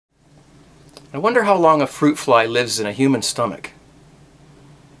I wonder how long a fruit fly lives in a human stomach.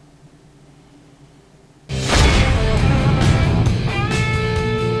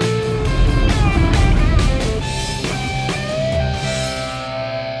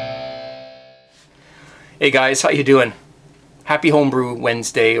 Hey guys, how you doing? Happy Homebrew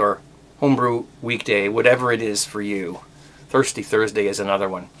Wednesday or Homebrew Weekday, whatever it is for you. Thirsty Thursday is another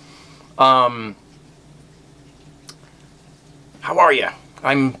one. How are you?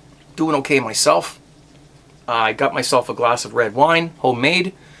 I'm doing okay myself. I got myself a glass of red wine,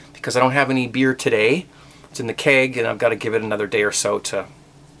 homemade, because I don't have any beer today. It's in the keg, and I've got to give it another day or so to,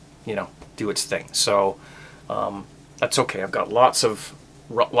 you know, do its thing. So that's okay. I've got lots of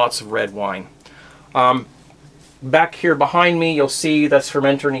red wine. Back here behind me, you'll see this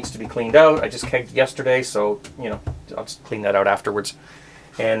fermenter needs to be cleaned out. I just kegged yesterday, so, you know, I'll just clean that out afterwards.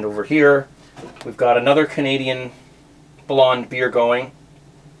 And over here, we've got another Canadian blonde beer going.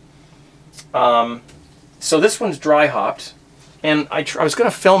 So this one's dry hopped, and I was going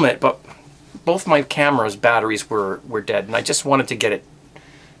to film it, but both my camera's batteries were dead, and I just wanted to get it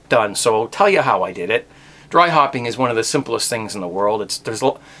done. So I'll tell you how I did it. Dry hopping is one of the simplest things in the world. There's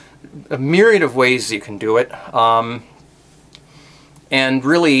a myriad of ways you can do it, and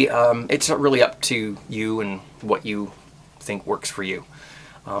really it's really up to you and what you think works for you.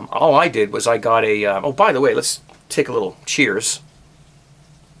 All I did was I got a oh, by the way, let's take a little cheers.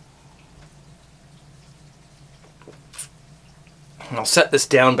 And I'll set this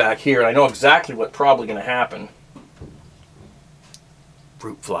down back here, and I know exactly what's probably going to happen.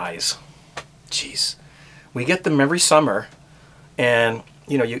 Fruit flies. Jeez, we get them every summer, and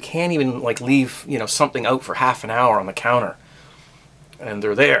you know, you can't even like leave, you know, something out for half an hour on the counter, and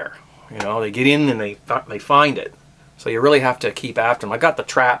they're there. You know, they get in and they find it. So you really have to keep after them. I got the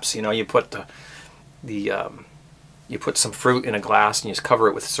traps. You know, you put you put some fruit in a glass and you just cover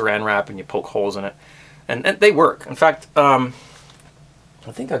it with saran wrap and you poke holes in it, and they work. In fact,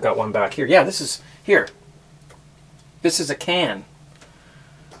 I think I got one back here. Yeah, this is here. This is a can.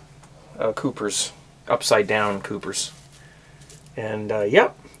 Cooper's, upside down Cooper's. And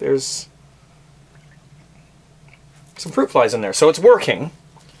yep, there's some fruit flies in there. So it's working,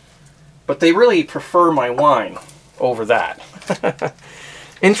 but they really prefer my wine over that.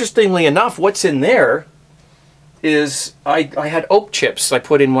 Interestingly enough, what's in there is I had oak chips I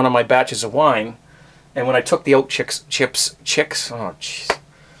put in one of my batches of wine, and when I took the oak chips, oh jeez.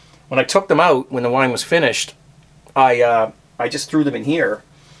 When I took them out, when the wine was finished, I just threw them in here.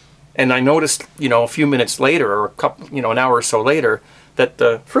 And I noticed, you know, a few minutes later, or a couple, you know, an hour or so later, that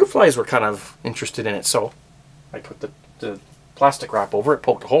the fruit flies were kind of interested in it. So I put the plastic wrap over it,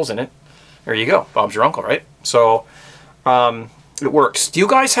 poked holes in it. There you go. Bob's your uncle, right? So it works. Do you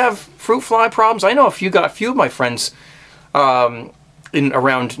guys have fruit fly problems? I know a few of my friends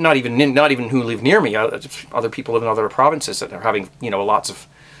around, not even who live near me, other people live in other provinces that are having, you know, lots of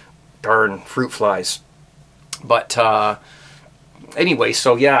darn fruit flies. But anyway,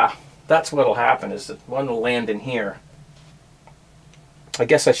 so yeah, that's what'll happen, is that one will land in here. I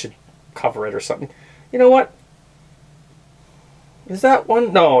guess I should cover it or something. You know what? Is that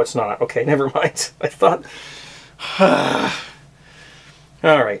one? No, it's not. Okay, never mind. I thought.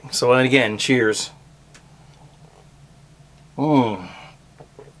 All right. So again, cheers. Love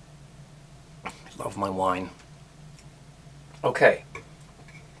my wine. Okay.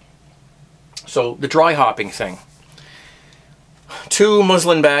 So the dry hopping thing. 2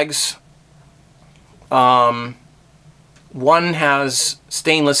 muslin bags. One has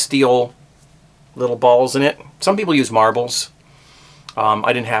stainless steel little balls in it. Some people use marbles.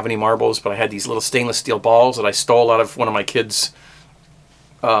 I didn't have any marbles, but I had these little stainless steel balls that I stole out of one of my kids'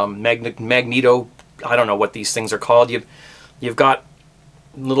 magneto. I don't know what these things are called. You've got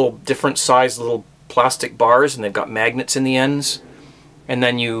little different sized little plastic bars, and they've got magnets in the ends. And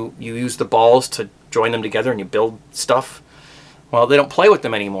then you use the balls to join them together, and you build stuff. Well, they don't play with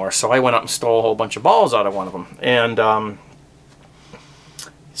them anymore, so I went up and stole a whole bunch of balls out of one of them. And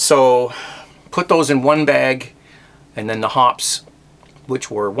so put those in one bag, and then the hops,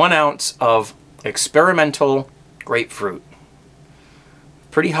 which were 1 ounce of experimental grapefruit.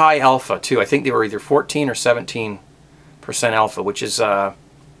 Pretty high alpha, too. I think they were either 14 or 17% alpha, which is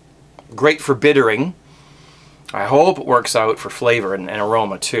great for bittering. I hope it works out for flavor and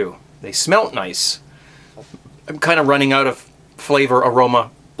aroma, too. They smelt nice. I'm kind of running out of flavor,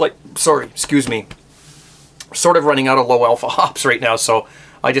 aroma, excuse me, sort of running out of low alpha hops right now, so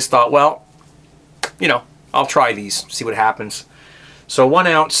I just thought, well, you know, I'll try these, see what happens. So 1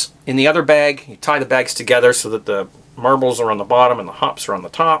 ounce in the other bag. You tie the bags together so that the marbles are on the bottom and the hops are on the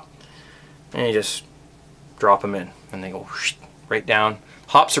top, and you just drop them in, and they go right down.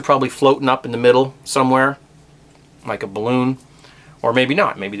 Hops are probably floating up in the middle somewhere, like a balloon. Or maybe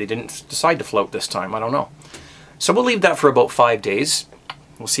not. Maybe they didn't decide to float this time. I don't know. So we'll leave that for about 5 days.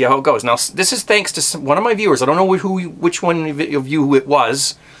 We'll see how it goes. Now, this is thanks to one of my viewers. I don't know which one of you it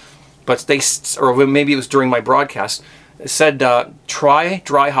was, but they, or maybe it was during my broadcast, said try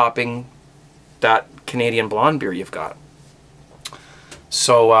dry hopping that Canadian blonde beer you've got.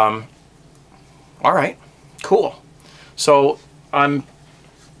 So, all right, cool. So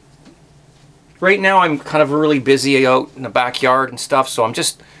right now I'm kind of really busy out in the backyard and stuff. So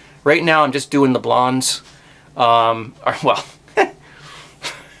right now I'm just doing the blondes. Well,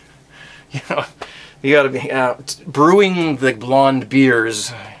 you know, you got to be brewing the blonde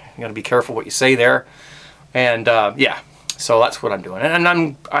beers. You got to be careful what you say there. And yeah, so that's what I'm doing,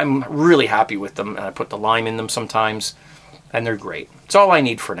 and I'm really happy with them. And I put the lime in them sometimes, and they're great. It's all I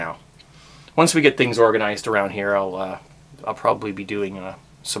need for now. Once we get things organized around here, I'll probably be doing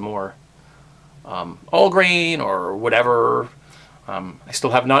some more all grain or whatever. I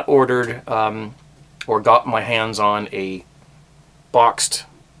still have not ordered or got my hands on a boxed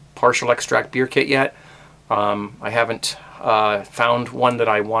partial extract beer kit yet. I haven't found one that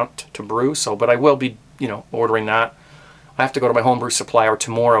I want to brew, but I will be, ordering that. I have to go to my homebrew supplier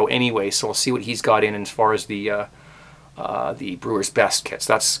tomorrow anyway, so I'll see what he's got in as far as the Brewer's Best kits.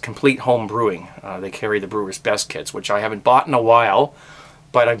 That's complete home brewing. They carry the Brewer's Best kits, which I haven't bought in a while,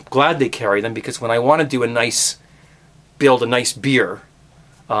 but I'm glad they carry them, because when I want to do build a nice beer,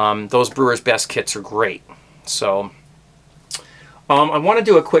 those Brewer's Best kits are great. So I want to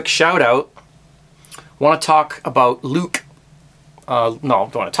do a quick shout out. I want to talk about Luke. No,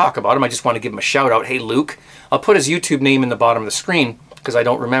 don't want to talk about him. I just want to give him a shout out. Hey, Luke. I'll put his YouTube name in the bottom of the screen because I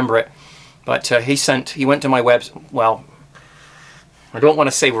don't remember it. But he went to my website. Well, I don't want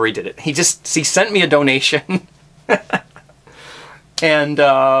to say where he did it. He sent me a donation. and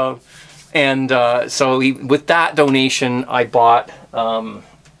so with that donation, I bought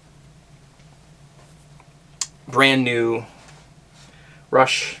brand new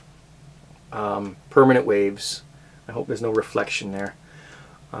Rush Permanent Waves. I hope there's no reflection there.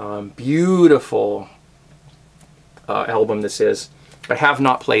 Beautiful album this is. I have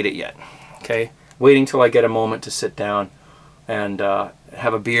not played it yet. Okay, waiting till I get a moment to sit down and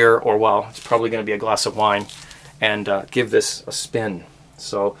have a beer, or well, it's probably going to be a glass of wine, and give this a spin.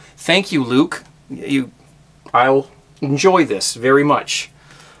 So thank you, Luke. I'll enjoy this very much.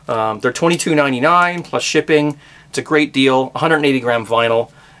 They're $22.99 plus shipping. It's a great deal. 180 gram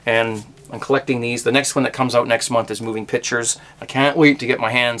vinyl, and I'm collecting these. The next one that comes out next month is Moving Pictures. I can't wait to get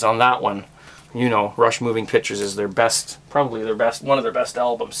my hands on that one. Rush Moving Pictures is their best, probably their best, one of their best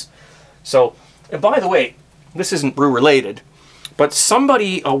albums. So, and by the way, this isn't brew related, but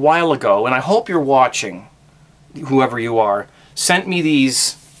somebody a while ago, and I hope you're watching, whoever you are, sent me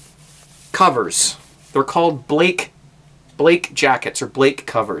these covers. They're called Blake jackets, or Blake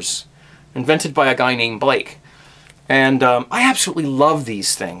covers, invented by a guy named Blake. And I absolutely love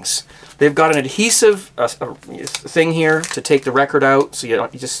these things. They've got an adhesive thing here to take the record out, so you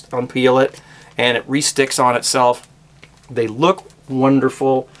just unpeel it, and it re-sticks on itself. They look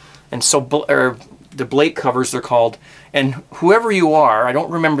wonderful, and so the Blake covers they're called. And whoever you are, I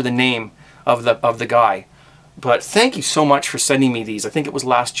don't remember the name of the guy, but thank you so much for sending me these. I think it was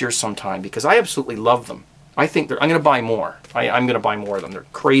last year sometime, because I absolutely love them. I think I'm going to buy more. I'm going to buy more of them. They're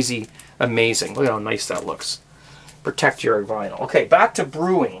crazy amazing. Look at how nice that looks. Protect your vinyl. Okay, back to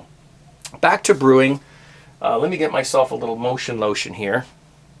brewing. Back to brewing. Let me get myself a little motion lotion here.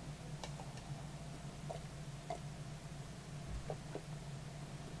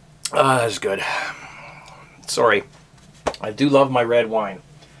 That's good. Sorry. I do love my red wine.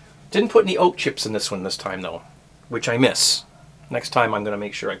 Didn't put any oat chips in this one this time, though, which I miss. Next time I'm going to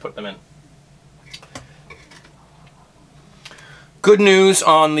make sure I put them in. Good news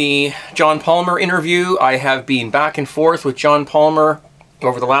on the John Palmer interview. I have been back and forth with John Palmer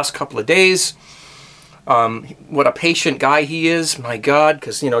over the last couple of days. What a patient guy he is, my God,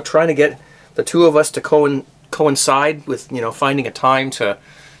 because, trying to get the two of us to coincide with, finding a time to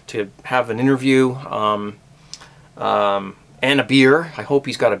have an interview and a beer. I hope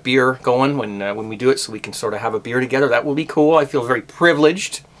he's got a beer going when we do it, so we can sort of have a beer together. That will be cool. I feel very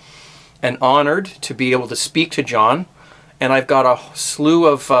privileged and honored to be able to speak to John. And I've got a slew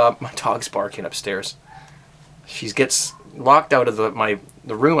of my dog's barking upstairs. She gets locked out of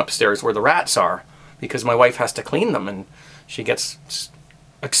the room upstairs where the rats are, because my wife has to clean them, and she gets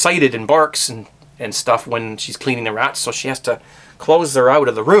excited and barks and stuff when she's cleaning the rats, so she has to close her out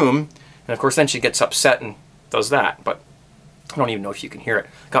of the room, and of course then she gets upset and does that. But I don't even know if you can hear it.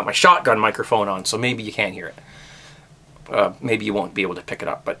 Got my shotgun microphone on, so maybe you can't hear it. maybe you won't be able to pick it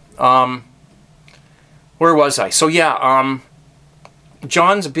up. But where was I? So yeah,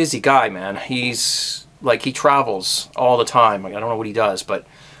 John's a busy guy, man. He's like, he travels all the time. Like, I don't know what he does, but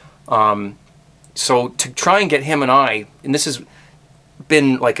so to try and get him and I, and this has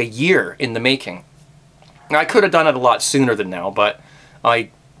been like a year in the making. I could have done it a lot sooner than now, but I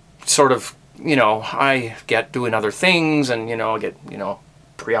sort of, you know, I get doing other things, and, you know, I get, you know,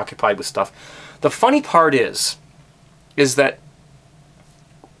 preoccupied with stuff. The funny part is that,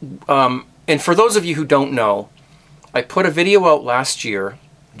 and for those of you who don't know, I put a video out last year,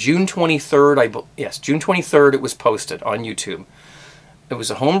 June 23rd, yes, June 23rd it was posted on YouTube. It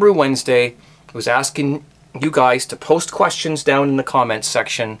was a Homebrew Wednesday. It was asking you guys to post questions down in the comments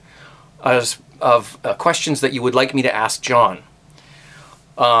section of questions that you would like me to ask John.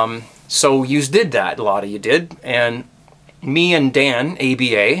 So you did that, a lot of you did, and me and Dan,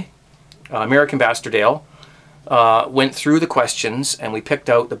 ABA, American Bastard Ale, went through the questions, and we picked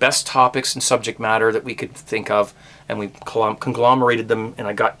out the best topics and subject matter that we could think of, and we conglomerated them, and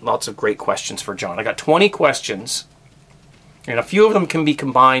I got lots of great questions for John. I got 20 questions, and a few of them can be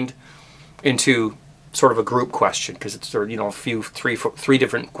combined into sort of a group question, because it's, you know, three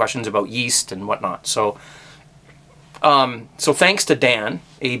different questions about yeast and whatnot. So so thanks to Dan,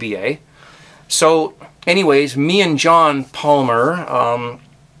 ABA. So anyways, me and John Palmer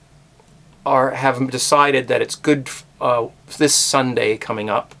have decided that it's good this Sunday coming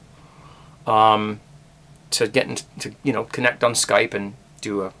up to get to, you know, connect on Skype and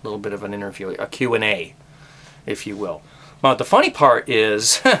do a little bit of an interview, a Q&A, if you will. Well, the funny part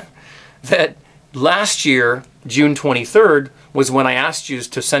is that last year, June 23rd, was when I asked you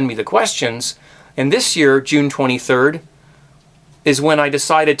to send me the questions, and this year, June 23rd, is when I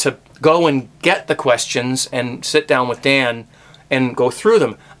decided to go and get the questions and sit down with Dan and go through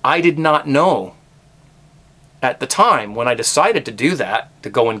them. I did not know at the time when I decided to do that, to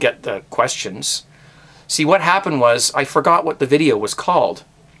go and get the questions. See, what happened was I forgot what the video was called.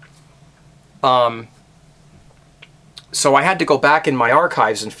 So I had to go back in my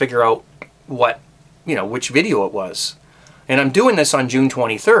archives and figure out what, you know, which video it was. And I'm doing this on June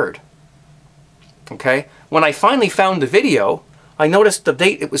 23rd. Okay? When I finally found the video, I noticed the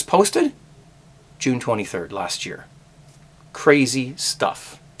date it was posted, June 23rd last year. Crazy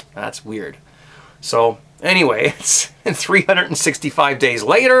stuff. That's weird. So anyway, it's 365 days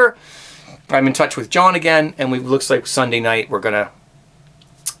later. I'm in touch with John again, and it looks like Sunday night we're gonna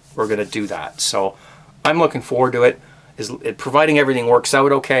do that. So I'm looking forward to it. Providing everything works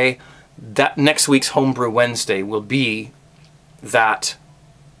out okay, that next week's Homebrew Wednesday will be that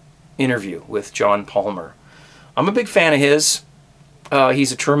interview with John Palmer. I'm a big fan of his.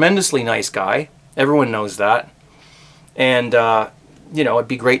 He's a tremendously nice guy. Everyone knows that. And, you know, it'd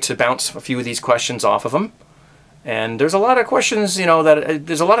be great to bounce a few of these questions off of him. And there's a lot of questions, you know, that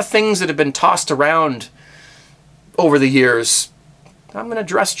there's a lot of things that have been tossed around over the years. I'm going to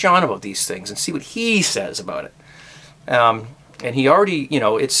address John about these things and see what he says about it. And he already, you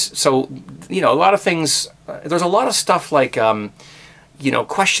know, it's so, you know, a lot of things, there's a lot of stuff like, you know,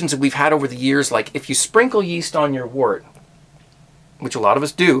 questions that we've had over the years, like if you sprinkle yeast on your wort, which a lot of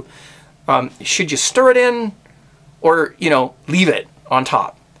us do, should you stir it in or, you know, leave it on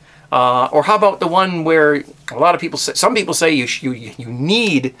top? Or how about the one where a lot of people say, some people say you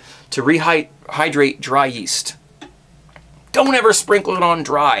need to rehydrate dry yeast. Don't ever sprinkle it on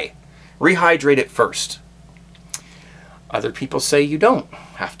dry. Rehydrate it first. Other people say you don't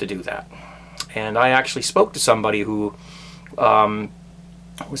have to do that. And I actually spoke to somebody who,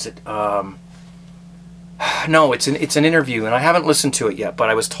 was it? No, it's an interview, and I haven't listened to it yet, but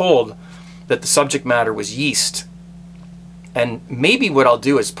I was told that the subject matter was yeast. And maybe what I'll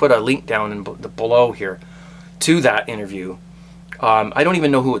do is put a link down in below here to that interview. I don't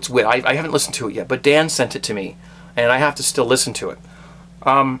even know who it's with. I haven't listened to it yet, but Dan sent it to me, and I have to still listen to it.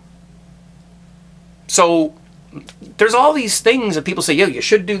 So there's all these things that people say, yo, you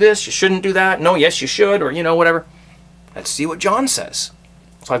should do this, you shouldn't do that, no, yes, you should, or, you know, whatever. Let's see what John says.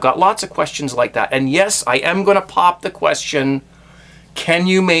 So I've got lots of questions like that. And yes, I am going to pop the question, can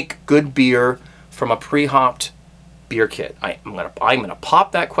you make good beer from a pre-hopped beer kit? I'm gonna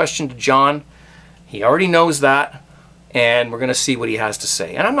pop that question to John. He already knows that, and we're gonna see what he has to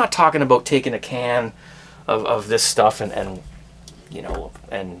say. And I'm not talking about taking a can of this stuff and you know,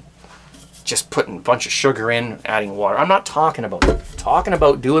 and just putting a bunch of sugar in, adding water. I'm not talking about that. I'm talking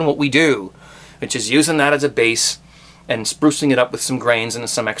about doing what we do, which is using that as a base and sprucing it up with some grains and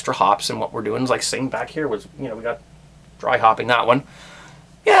some extra hops. And what we're doing is like same back here was, you know, we got dry hopping that one.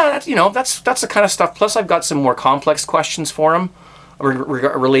 Yeah, that's, you know, that's the kind of stuff. Plus, I've got some more complex questions for him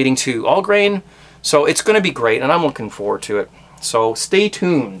relating to all grain, So it's going to be great, and I'm looking forward to it. So stay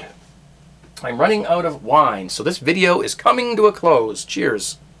tuned. I'm running out of wine, so this video is coming to a close.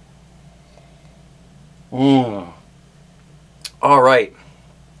 Cheers. All right.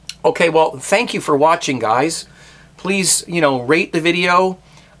 Okay, well, thank you for watching, guys. Please, rate the video,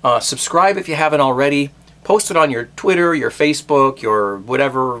 subscribe if you haven't already, post it on your Twitter, your Facebook, your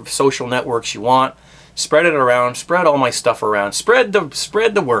whatever social networks you want. Spread it around, spread all my stuff around, spread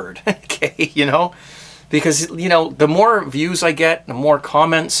the word, okay, because, the more views I get, the more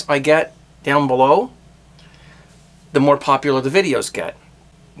comments I get down below, the more popular the videos get.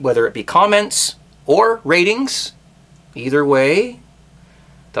 Whether it be comments or ratings, either way,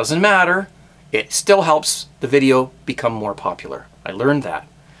 doesn't matter. It still helps the video become more popular. I learned that.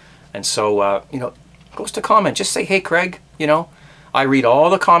 And so, post a comment. Just say, hey, Craig, I read all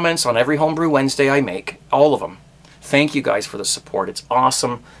the comments on every Homebrew Wednesday I make. All of them. Thank you guys for the support. It's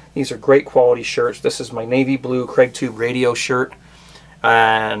awesome. These are great quality shirts. This is my navy blue CraigTube radio shirt.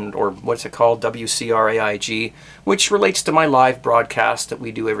 Or what's it called? WCRAIG, which relates to my live broadcast that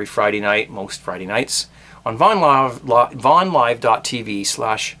we do every Friday night, most Friday nights, on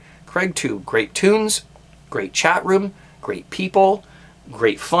vonlive.tv/CraigTube. Great tunes, great chat room, great people,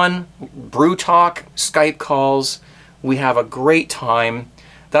 great fun, brew talk, Skype calls. We have a great time.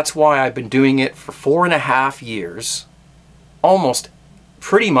 That's why I've been doing it for 4.5 years, almost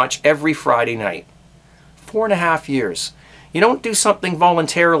pretty much every Friday night. 4.5 years. You don't do something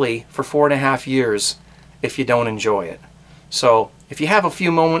voluntarily for 4.5 years if you don't enjoy it. So if you have a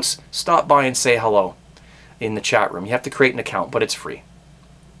few moments, stop by and say hello in the chat room. You have to create an account, but it's free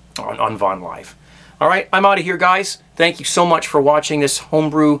on Von Live. All right, I'm out of here, guys. Thank you so much for watching this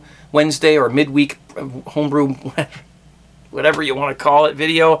Homebrew Wednesday or midweek Homebrew, whatever you want to call it,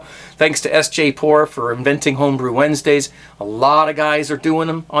 video. Thanks to S.J. Poor for inventing Homebrew Wednesdays. A lot of guys are doing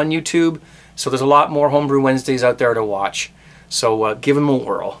them on YouTube, so there's a lot more Homebrew Wednesdays out there to watch. So give them a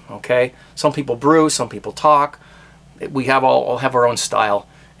whirl, okay? Some people brew, some people talk. We all have our own style,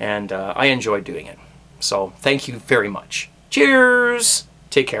 and I enjoy doing it. So thank you very much. Cheers!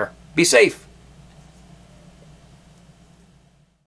 Take care. Be safe.